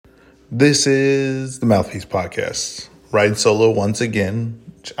This is the Mouthpiece Podcast. Riding solo once again.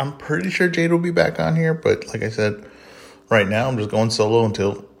 I'm pretty sure Jade will be back on here, but like I said, right now I'm just going solo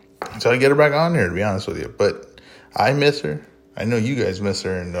until I get her back on here, to be honest with you. But I miss her. I know you guys miss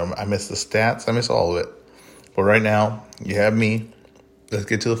her, and I miss the stats. I miss all of it. But right now, you have me. Let's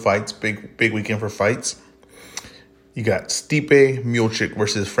get to the fights. Big weekend for fights. You got Stipe Miocic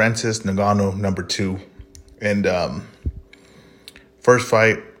versus Francis Ngannou, number 2. And first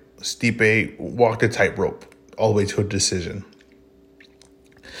fight, Stipe walked a tightrope all the way to a decision.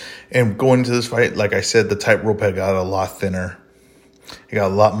 And going into this fight, like I said, the tightrope had got a lot thinner. It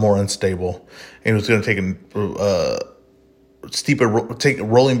got a lot more unstable. And it was going to take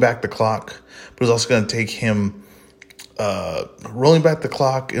Stipe rolling back the clock. But it was also going to take him rolling back the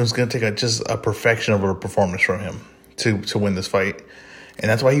clock. It was going to take just a perfection of a performance from him to win this fight. And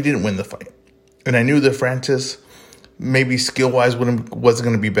that's why he didn't win the fight. And I knew that Francis, maybe skill-wise, wasn't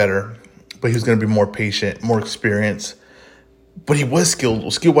going to be better, but he was going to be more patient, more experienced. But he was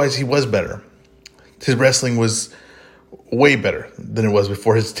skilled. Skill-wise, he was better. His wrestling was way better than it was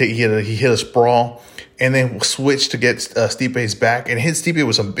before. He hit a sprawl and then switched to get Stipe's back and hit Stipe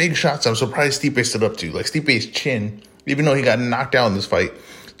with some big shots. I'm surprised Stipe stood up to. Like Stipe's chin, even though he got knocked out in this fight,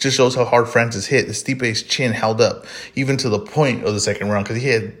 just shows how hard Francis hit. Stipe's chin held up even to the point of the second round because he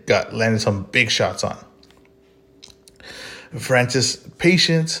had landed some big shots on. Francis,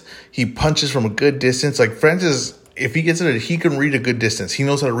 patience. He punches from a good distance. Like Francis, if he gets it, he can read a good distance. He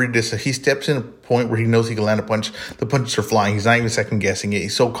knows how to read distance. He steps in a point where he knows he can land a punch. The punches are flying. He's not even second guessing it.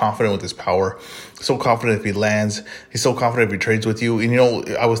 He's so confident with his power. So confident if he lands. He's so confident if he trades with you.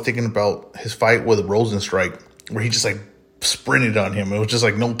 And I was thinking about his fight with Rosenstrike, where he just sprinted on him. It was just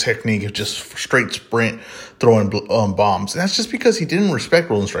no technique. It was just straight sprint, throwing bombs. And that's just because he didn't respect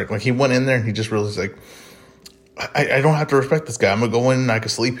Rosenstrike. He went in there and he just realized I don't have to respect this guy. I'm going to go in and I can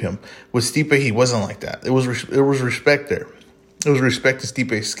sleep him. With Stipe, he wasn't like that. It was respect there. It was respect to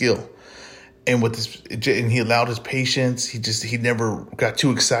Stipe's skill. And and he allowed his patience. He never got too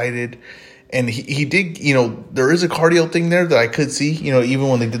excited. And he did, there is a cardio thing there that I could see, even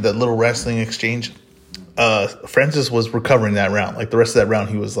when they did that little wrestling exchange. Francis was recovering that round. The rest of that round,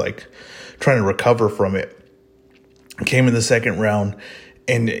 he was trying to recover from it. Came in the second round.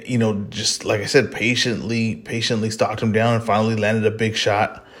 And, just like I said, patiently stalked him down and finally landed a big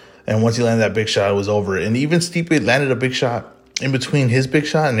shot. And once he landed that big shot, it was over. And even Stipe landed a big shot in between his big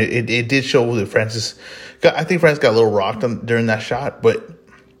shot. And it did show that I think Francis got a little rocked during that shot. But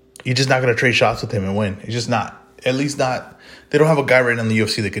you're just not going to trade shots with him and win. It's just not. At least not. They don't have a guy right now in the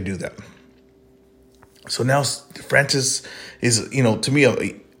UFC that could do that. So now Francis is, to me,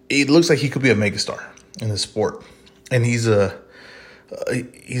 it looks like he could be a megastar in the sport. And he's a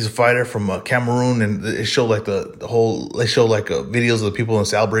fighter from Cameroon, and it showed videos of the people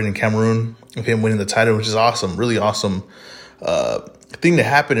celebrating Cameroon of him winning the title, which is awesome, really awesome thing to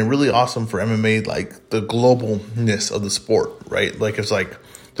happen, and really awesome for MMA, the globalness of the sport, right? It's the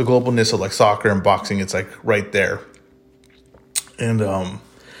globalness of soccer and boxing. It's right there, and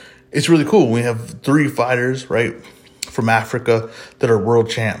it's really cool. We have 3 fighters, right, from Africa that are world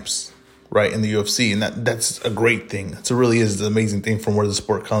champs, right, in the UFC, and that's a great thing. It really is an amazing thing from where the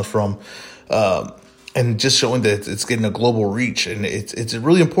sport comes from, and just showing that it's getting a global reach, and it's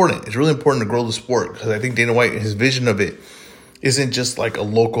really important. It's really important to grow the sport because I think Dana White, his vision of it isn't just a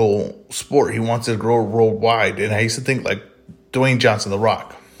local sport. He wants it to grow worldwide. And I used to think Dwayne Johnson, The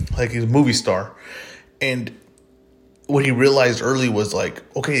Rock, he's a movie star, and what he realized early was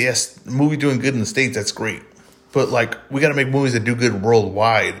okay, yes, the movie doing good in the States, that's great. But we got to make movies that do good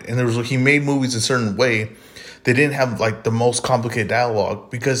worldwide. And he made movies a certain way. They didn't have the most complicated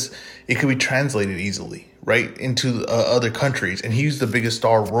dialogue because it could be translated easily, right, into other countries. And he's the biggest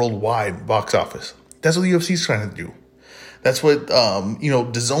star worldwide box office. That's what the UFC is trying to do. That's what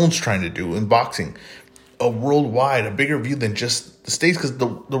DAZN's trying to do in boxing. A worldwide, a bigger view than just the States, because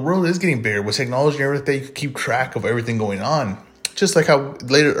the world is getting bigger with technology and everything. You can keep track of everything going on. Just like how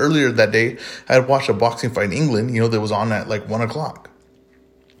earlier that day, I had watched a boxing fight in England, that was on at 1 o'clock.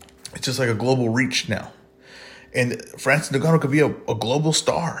 It's just a global reach now. And Francis Ngannou could be a global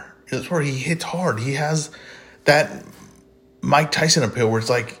star. That's where he hits hard. He has that Mike Tyson appeal where it's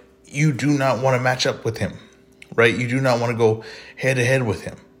you do not want to match up with him, right? You do not want to go head to head with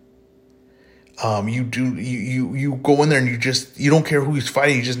him. You go in there and you don't care who he's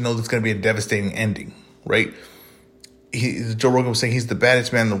fighting. You just know there's going to be a devastating ending, right? Joe Rogan was saying he's the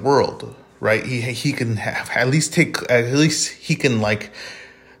baddest man in the world, right? He can at least he can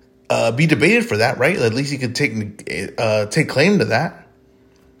be debated for that, right? At least he could take claim to that.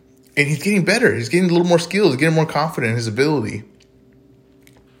 And he's getting better. He's getting a little more skills, getting more confident in his ability.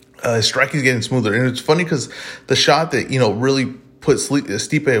 His striking's getting smoother. And it's funny because the shot that, really put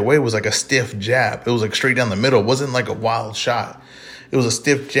Stipe away was like a stiff jab. It was like straight down the middle. It wasn't like a wild shot. It was a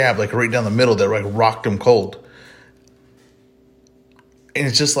stiff jab, like right down the middle that like rocked him cold. And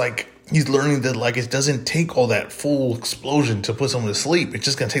it's just like he's learning that like it doesn't take all that full explosion to put someone to sleep. It's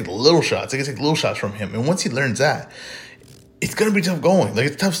just going to take the little shots. It's going to take little shots from him. And once he learns that, it's going to be tough going. Like,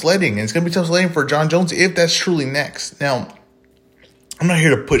 it's tough sledding. And it's going to be tough sledding for Jon Jones if that's truly next. Now, I'm not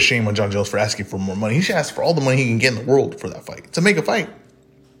here to put shame on Jon Jones for asking for more money. He should ask for all the money he can get in the world for that fight. To make a fight.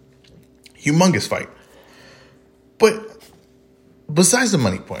 Humongous fight. But besides the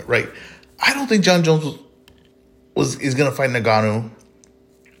money point, right? I don't think Jon Jones is going to fight Ngannou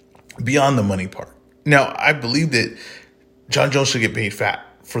beyond the money part. Now, I believe that Jon Jones should get paid fat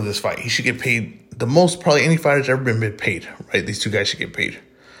for this fight. He should get paid the most probably any fighter's ever been paid, right? These two guys should get paid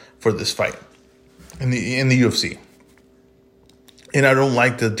for this fight in the UFC. And I don't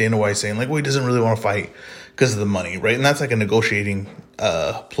like the Dana White saying like, well, he doesn't really want to fight because of the money, right? And that's like a negotiating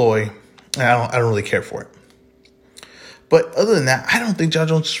ploy. And I don't really care for it. But other than that, I don't think Jon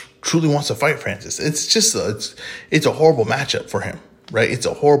Jones truly wants to fight Francis. It's just it's a horrible matchup for him, right? It's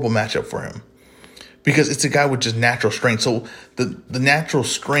a horrible matchup for him because it's a guy with just natural strength. So the natural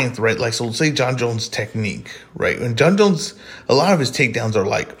strength, right? Like, so say Jon Jones' technique, right? And Jon Jones, a lot of his takedowns are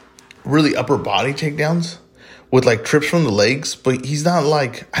like really upper body takedowns with like trips from the legs, but he's not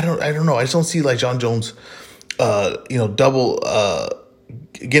like, I don't know. I just don't see like Jon Jones, double,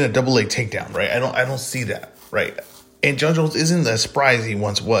 getting a double leg takedown, right? I don't see that, right? And Jon Jones isn't as spry as he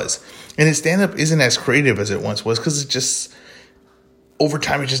once was. And his stand-up isn't as creative as it once was because it just, over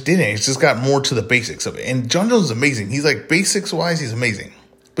time, it just didn't. It's just got more to the basics of it. And Jon Jones is amazing. He's like, basics-wise, he's amazing.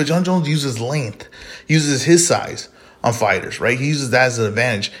 But Jon Jones uses length, uses his size on fighters, right? He uses that as an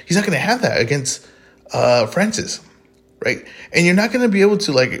advantage. He's not going to have that against Francis, right? And you're not going to be able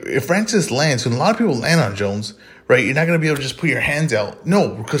to, like, if Francis lands, and a lot of people land on Jones, right? You're not going to be able to just put your hands out. No,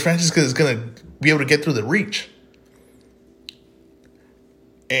 because Francis is going to be able to get through the reach.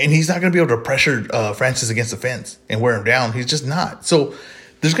 And he's not going to be able to pressure Francis against the fence and wear him down. He's just not. So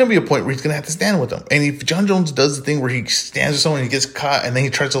there's going to be a point where he's going to have to stand with him. And if Jon Jones does the thing where he stands with someone and he gets caught and then he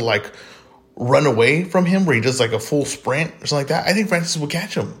tries to like run away from him, where he does like a full sprint or something like that, I think Francis will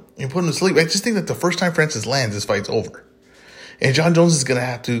catch him and put him to sleep. I just think that the first time Francis lands, this fight's over. And Jon Jones is going to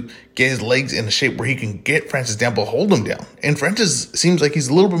have to get his legs in a shape where he can get Francis down, but hold him down. And Francis seems like he's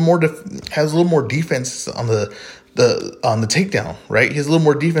a little bit more, has a little more defense on the takedown, right? He has a little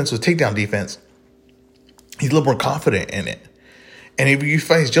more defense with takedown defense. He's a little more confident in it. And if he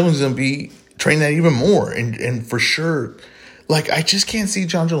fights Jones, he's going to be training that even more. And for sure, like, I just can't see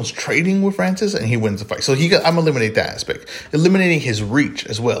Jon Jones trading with Francis and he wins the fight. So I'm eliminate that aspect. Eliminating his reach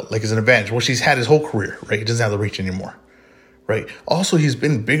as well, like, is an advantage, which he's had his whole career, right? He doesn't have the reach anymore, right? Also, he's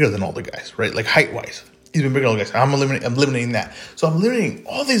been bigger than all the guys, right? Like, height-wise, he's been bigger than all the guys. I'm eliminating that. So I'm eliminating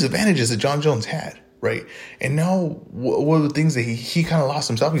all these advantages that Jon Jones had. Right. And now what are the things that he kind of lost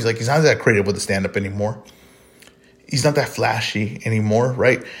himself? He's not that creative with the stand-up anymore. He's not that flashy anymore.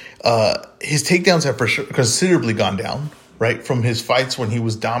 Right. His takedowns have for sure considerably gone down. Right. From his fights when he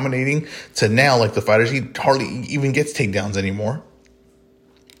was dominating to now, like the fighters, he hardly even gets takedowns anymore.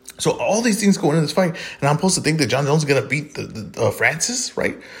 So all these things go into this fight. And I'm supposed to think that Jon Jones is going to beat the Francis.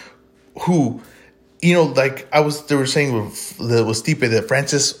 Right. Who, like they were saying with Stipe that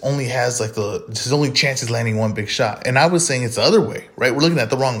Francis only has like his only chance is landing one big shot. And I was saying it's the other way, right? We're looking at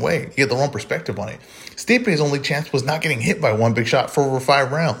the wrong way. You get the wrong perspective on it. Stipe's only chance was not getting hit by one big shot for over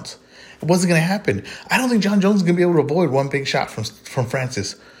 5 rounds. It wasn't going to happen. I don't think Jon Jones is going to be able to avoid one big shot from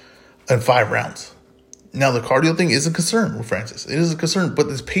Francis in 5 rounds. Now, the cardio thing is a concern with Francis. It is a concern, but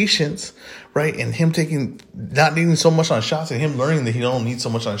his patience, right, and him not needing so much on shots and him learning that he don't need so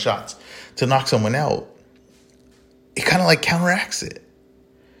much on shots to knock someone out, it kind of like counteracts it.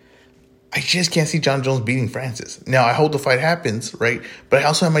 I just can't see Jon Jones beating Francis. Now, I hope the fight happens, right? But I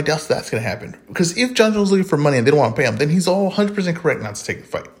also have my doubts that's going to happen. Because if Jon Jones is looking for money and they don't want to pay him, then he's all 100% correct not to take the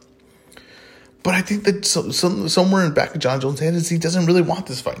fight. But I think that somewhere in the back of Jon Jones' head is he doesn't really want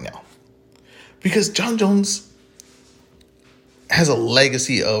this fight now. Because Jon Jones has a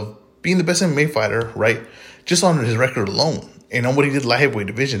legacy of being the best MMA fighter, right? Just on his record alone. And on what he did light heavyweight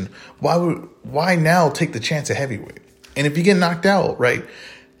division. Why now take the chance at heavyweight? And if you get knocked out, right,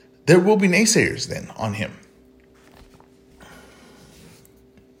 there will be naysayers then on him.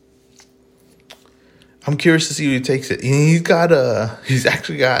 I'm curious to see who he takes it. And he's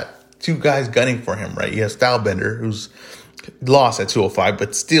actually got 2 guys gunning for him, right? You have Stylebender, who's lost at 205,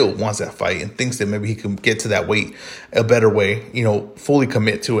 but still wants that fight and thinks that maybe he can get to that weight a better way, fully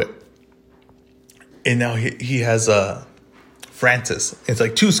commit to it. And now he has Francis. It's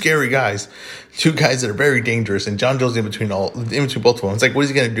like two scary guys, two guys that are very dangerous, and John Jones in between both of them. It's like, what is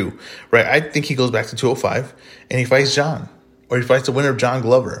he going to do? Right? I think he goes back to 205 and he fights John, or he fights the winner of John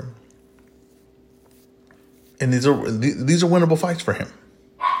Glover. And these are winnable fights for him.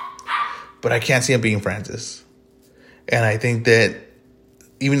 But I can't see him beating Francis. And I think that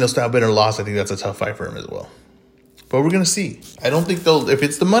even though Stylebender lost, I think that's a tough fight for him as well. But we're going to see. I don't think if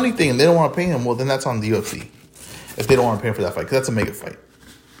it's the money thing and they don't want to pay him, well, then that's on the UFC. If they don't want to pay him for that fight, because that's a mega fight.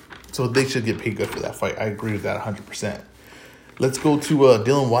 So they should get paid good for that fight. I agree with that 100%. Let's go to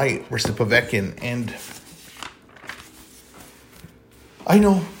Dillian Whyte versus Povetkin. And I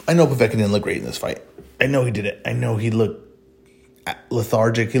know Povetkin didn't look great in this fight. I know he did it. I know he looked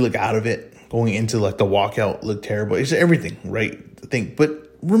lethargic. He looked out of it. Going into like the walkout looked terrible. It's everything, right? I think.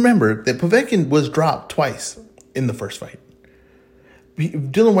 But remember that Povetkin was dropped twice in the first fight.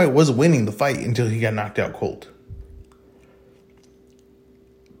 Dillian Whyte was winning the fight until he got knocked out cold.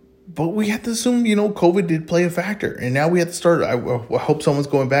 But we have to assume, COVID did play a factor. And now we have to start. I hope someone's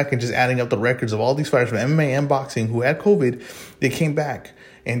going back and just adding up the records of all these fighters from MMA and boxing who had COVID. They came back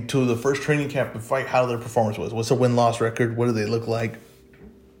and to the first training camp and fight how their performance was. What's their win-loss record? What do they look like?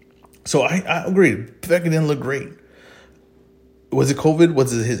 So I agree. Povetkin didn't look great. Was it COVID?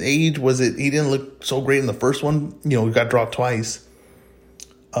 Was it his age? Was it he didn't look so great in the first one? He got dropped twice.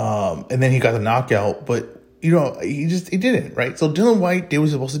 And then he got the knockout. But, he didn't, right? So Dillian Whyte did what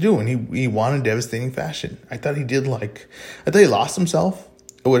he was supposed to do, and he won in devastating fashion. I thought he lost himself.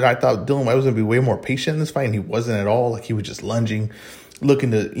 I thought Dillian Whyte was going to be way more patient in this fight, and he wasn't at all. Like, he was just lunging, looking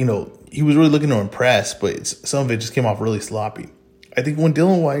to, he was really looking to impress, but some of it just came off really sloppy. I think when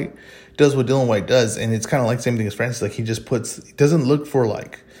Dillian Whyte does what Dillian Whyte does, and it's kind of like the same thing as Francis, like he doesn't look for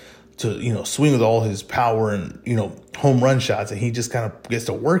to swing with all his power and, home run shots, and he just kind of gets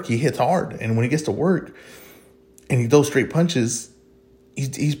to work. He hits hard. And when he gets to work and he throws straight punches,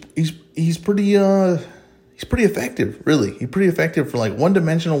 he's pretty effective, really. He's pretty effective for like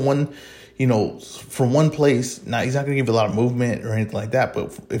one-dimensional, from one place. Now, he's not going to give you a lot of movement or anything like that,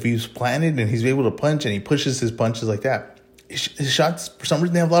 but if he's planted and he's able to punch and he pushes his punches like that, his shots, for some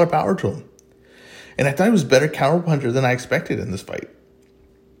reason, they have a lot of power to him. And I thought he was a better counter puncher than I expected in this fight.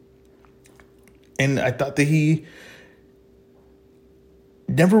 And I thought that he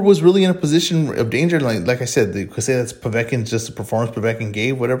never was really in a position of danger. Like I said, they could say that's Povetkin's just a performance Povetkin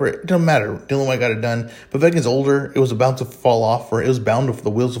gave, whatever. It doesn't matter. Dillian Whyte got it done. Povetkin's older. It was about to fall off, or it was bound for the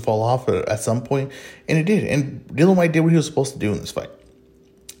wheels to fall off at some point, and it did. And Dillian Whyte did what he was supposed to do in this fight.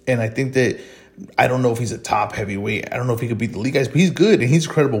 And I think that, I don't know if he's a top heavyweight. I don't know if he could beat the league guys, but he's good, and he's a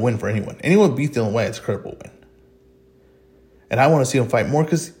credible win for anyone. Anyone beats Dillian Whyte, it's a credible win. And I want to see him fight more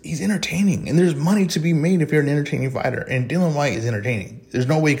because he's entertaining. And there's money to be made if you're an entertaining fighter. And Dillian Whyte is entertaining. There's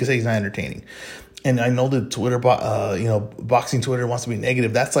no way you can say he's not entertaining. And I know that Twitter, boxing Twitter wants to be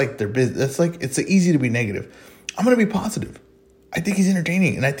negative. That's like their business. That's like, it's easy to be negative. I'm going to be positive. I think he's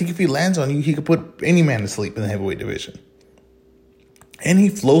entertaining. And I think if he lands on you, he could put any man to sleep in the heavyweight division. And he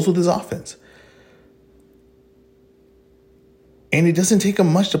flows with his offense. And it doesn't take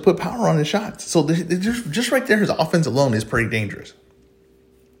him much to put power on his shots. So just right there, his offense alone is pretty dangerous.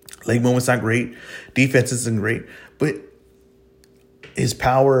 Leg movement's not great. Defense isn't great. But his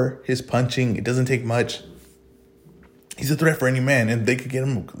power, his punching, it doesn't take much. He's a threat for any man. And they could get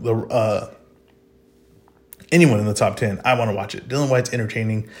him anyone in the top 10. I want to watch it. Dillian Whyte's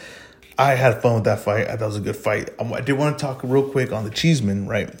entertaining. I had fun with that fight. I thought it was a good fight. I did want to talk real quick on the Cheeseman,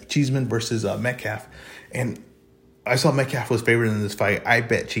 right? Cheeseman versus Metcalf. And I saw Metcalf was favored in this fight. I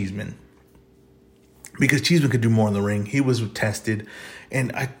bet Cheeseman, because Cheeseman could do more in the ring. He was tested,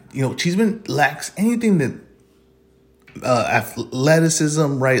 and Cheeseman lacks anything that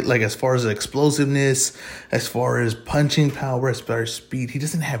athleticism, right? Like as far as explosiveness, as far as punching power, as far as speed, he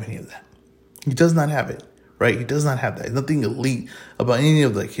doesn't have any of that. He does not have it, right? He does not have that. Nothing elite about any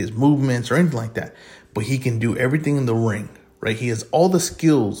of like his movements or anything like that. But he can do everything in the ring, right? He has all the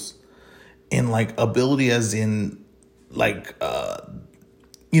skills and like ability, as in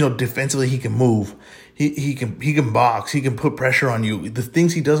defensively he can move. He can box. He can put pressure on you. The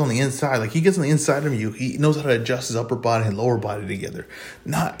things he does on the inside, like he gets on the inside of you, he knows how to adjust his upper body and lower body together.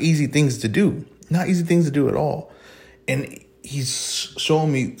 Not easy things to do. Not easy things to do at all. And he's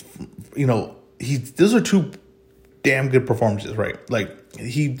showing me, those are two damn good performances, right? Like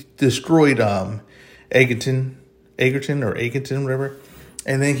he destroyed Egerton, whatever.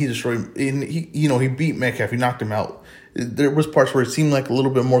 And then he destroyed, and he beat Metcalf. He knocked him out. There was parts where it seemed like a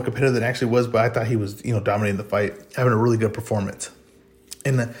little bit more competitive than it actually was, but I thought he was, dominating the fight, having a really good performance.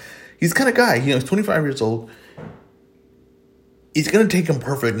 And he's the kind of guy, he's 25 years old. it's going to take him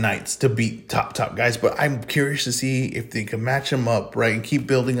perfect nights to beat top guys, but I'm curious to see if they can match him up, right, and keep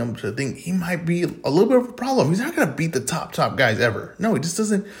building him to think he might be a little bit of a problem. He's not going to beat the top guys ever. No, he just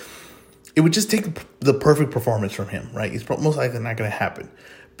doesn't. It would just take the perfect performance from him, right? It's most likely not going to happen.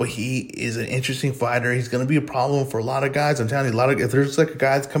 But he is an interesting fighter. He's going to be a problem for a lot of guys. I'm telling you, if there's like a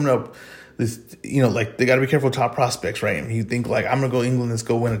guys coming up, this, like they got to be careful with top prospects, right? And you think like, I'm going to go England, let's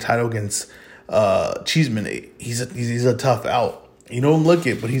go win a title against Cheeseman. He's a tough out. You don't look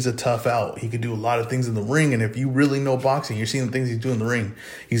it, but he's a tough out. He can do a lot of things in the ring. And if you really know boxing, you're seeing the things he's doing in the ring.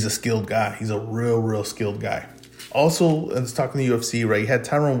 He's a skilled guy. He's a real skilled guy. Also, let's talk in the UFC, right? You had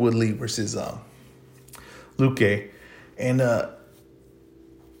Tyron Woodley versus Luque. And,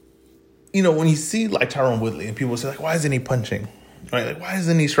 when you see like Tyron Woodley and people say like, why isn't he punching? Right? Like, why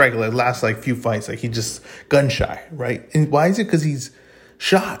isn't he striking? Like last few fights, like he just gun shy, right? And why is it? Because he's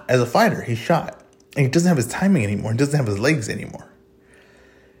shot as a fighter. He's shot. And he doesn't have his timing anymore. He doesn't have his legs anymore.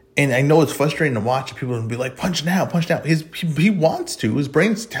 And I know it's frustrating to watch. People will be like, punch now. He wants to. His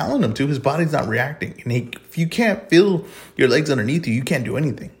brain's telling him to. His body's not reacting. And if you can't feel your legs underneath you, you can't do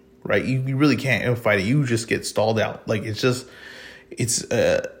anything, right? You really can't in a fight. You just get stalled out. Like it's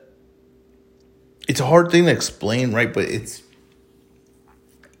a hard thing to explain, right? But it's,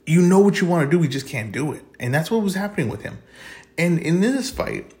 what you want to do. We just can't do it. And that's what was happening with him. And in this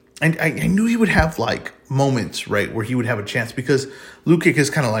fight, I knew he would have like moments, right, where he would have a chance because Luque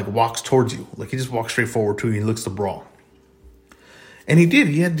just kind of like walks towards you. Like he just walks straight forward to you and looks to brawl. And he did.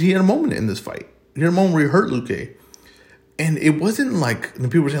 He had a moment in this fight. He had a moment where he hurt Luque. And it wasn't like the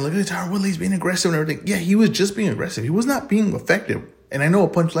people were saying, look at Tyron Woodley's being aggressive and everything. Yeah, he was just being aggressive. He was not being effective. And I know a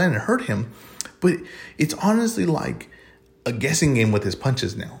punch landed and hurt him. But it's honestly like a guessing game with his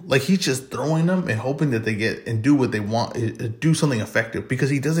punches now. Like he's just throwing them and hoping that they get and do what they want, do something effective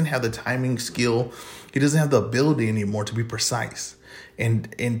because he doesn't have the timing skill. He doesn't have the ability anymore to be precise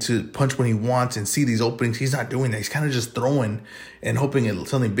and to punch when he wants and see these openings. He's not doing that. He's kind of just throwing and hoping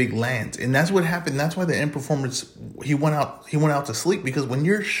something big lands. And that's what happened. That's why the end performance, he went out to sleep because when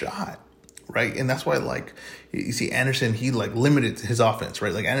you're shot, right? And that's why like you see Anderson, he like limited his offense,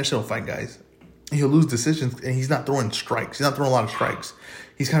 right? Like Anderson will fight guys. He'll lose decisions and he's not throwing strikes. He's not throwing a lot of strikes.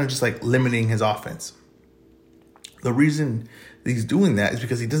 He's kind of just like limiting his offense. The reason he's doing that is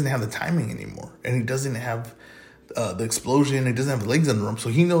because he doesn't have the timing anymore. And he doesn't have the explosion. He doesn't have the legs under him. So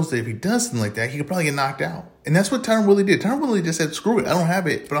he knows that if he does something like that, he could probably get knocked out. And that's what Tyron Woodley did. Tyron Woodley just said, screw it. I don't have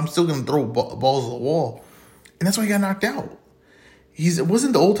it, but I'm still going to throw balls at the wall. And that's why he got knocked out. It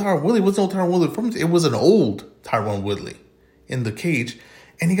wasn't the old Tyron Woodley. It wasn't old Tyron Woodley. It was an old Tyron Woodley in the cage.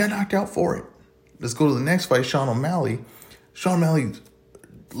 And he got knocked out for it. Let's go to the next fight, Sean O'Malley. Sean O'Malley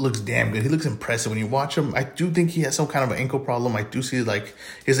looks damn good. He looks impressive when you watch him. I do think he has some kind of an ankle problem. I do see like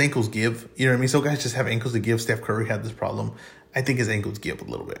his ankles give. You know what I mean? Some guys just have ankles to give. Steph Curry had this problem. I think his ankles give a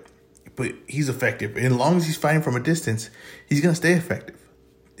little bit. But he's effective. And as long as he's fighting from a distance, he's going to stay effective.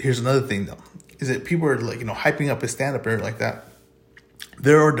 Here's another thing, though, is that people are like, hyping up his stand-up area like that.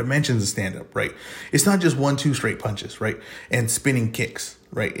 There are dimensions of stand-up, right? It's not just 1-2 straight punches, right? And spinning kicks,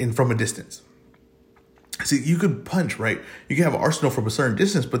 right? And from a distance. See, you could punch, right? You can have an arsenal from a certain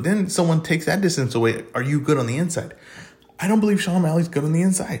distance, but then someone takes that distance away. Are you good on the inside? I don't believe Sean O'Malley's good on the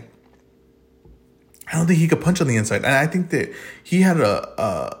inside. I don't think he could punch on the inside. And I think that he had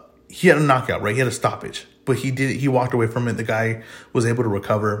a knockout, right? He had a stoppage, but he walked away from it. The guy was able to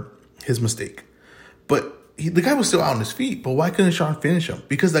recover his mistake. But the guy was still out on his feet, but why couldn't Sean finish him?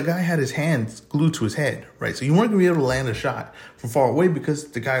 Because the guy had his hands glued to his head, right? So you weren't going to be able to land a shot from far away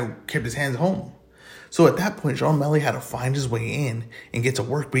because the guy kept his hands home. So at that point, Sean O'Malley had to find his way in and get to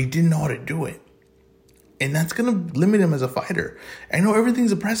work, but he didn't know how to do it. And that's going to limit him as a fighter. I know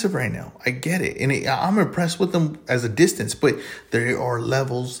everything's impressive right now. I get it. And I'm impressed with him as a distance, but there are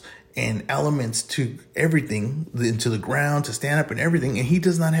levels and elements to everything, to the ground, to stand up and everything. And he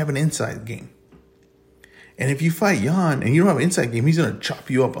does not have an inside game. And if you fight Jan and you don't have an inside game, he's going to chop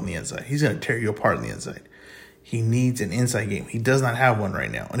you up on the inside. He's going to tear you apart on the inside. He needs an inside game. He does not have one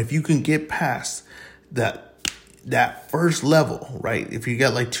right now. And if you can get past that first level, right? If you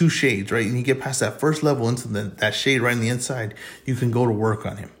got like 2 shades, right? And you get past that first level into that shade right on the inside, you can go to work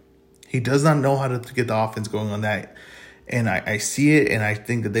on him. He does not know how to get the offense going on that. And I see it, and I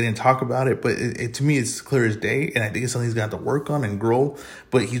think that they didn't talk about it, but to me, it's clear as day. And I think it's something he's going to have to work on and grow.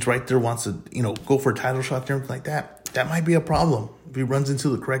 But he's right there, wants to, go for a title shot and everything like that. That might be a problem. If he runs into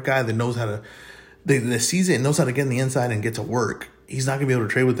the correct guy that knows how to, that sees it and knows how to get on the inside and get to work, he's not going to be able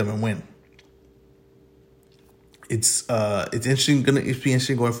to trade with them and win. It's interesting. It's be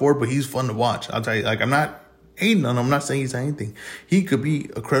interesting going forward, but he's fun to watch. I'll tell you, like, I'm not hating on him. I'm not saying he's anything. He could be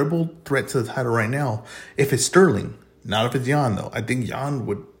a credible threat to the title right now if it's Sterling. Not if it's Jan, though. I think Jan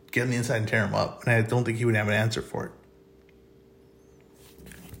would get on the inside and tear him up, and I don't think he would have an answer for it.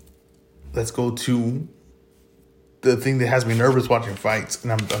 Let's go to the thing that has me nervous watching fights,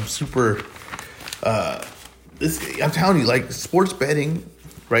 and I'm super. I'm telling you, like, sports betting,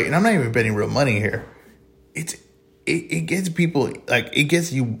 right? And I'm not even betting real money here. It gets people, like, it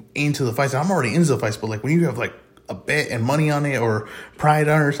gets you into the fights. I'm already into the fights, but like when you have like a bet and money on it or pride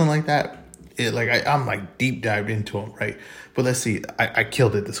on it or something like that, I'm like deep dived into them, right? But let's see, I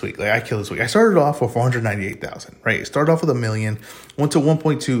killed it this week. I started off with 498,000, right? Started off with $1 million, went to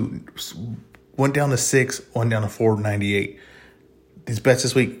 1.2, went down to 6, went down to 498. These bets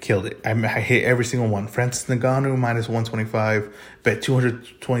this week killed it. I hit every single one. Francis Ngannou minus 125, bet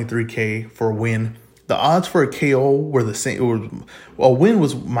 223K for a win. The odds for a KO were the same. A win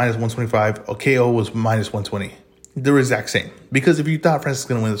was minus 125. A KO was minus 120. They're exact same. Because if you thought Francis was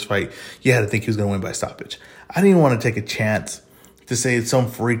going to win this fight, you had to think he was going to win by stoppage. I didn't want to take a chance to say it's some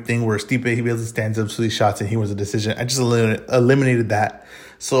freak thing where Stipe Miocic stands up to these shots and he wins a decision. I just eliminated that.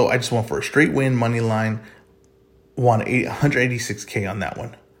 So I just went for a straight win money line. Won 186K on that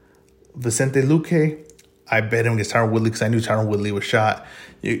one. Vicente Luque, I bet him against Tyron Woodley because I knew Tyron Woodley was shot.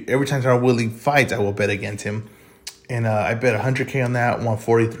 Every time Tyron Woodley fights, I will bet against him. And I bet 100K on that, won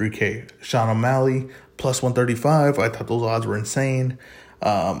 43K. Sean O'Malley, plus 135. I thought those odds were insane.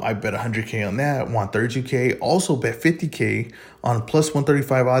 I bet 100K on that, won 32K. Also bet 50K on plus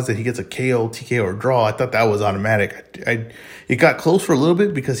 135 odds that he gets a KO, TKO, or draw. I thought that was automatic. It got close for a little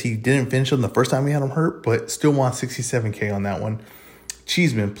bit because he didn't finish him the first time he had him hurt, but still won 67K on that one.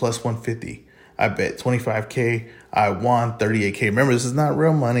 Cheeseman, plus 150. I bet 25K. I won 38K. Remember, this is not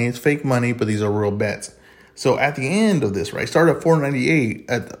real money. It's fake money, but these are real bets. So at the end of this, right, started at 498.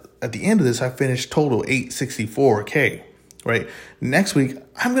 At the end of this, I finished total 864K. Right. Next week,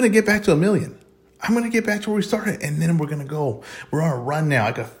 I'm going to get back to $1 million. I'm going to get back to where we started, and then we're going to go. We're on a run now.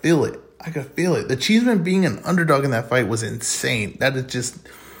 I can feel it. The Cheeseman being an underdog in that fight was insane. That is just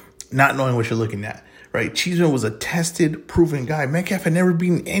not knowing what you're looking at, right? Cheeseman was a tested, proven guy. Metcalf had never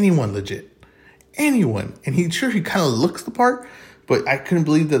beaten anyone legit. Anyone. And he kind of looks the part, but I couldn't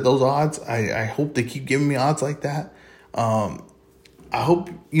believe that those odds. I hope they keep giving me odds like that. I hope,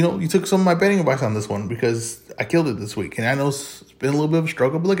 you took some of my betting advice on this one because I killed it this week. And I know it's been a little bit of a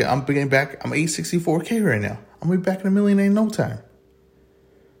struggle, but look, I'm getting back. I'm 864K right now. I'm going to be back in $1 million in no time.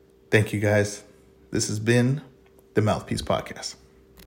 Thank you, guys. This has been the Mouthpiece Podcast.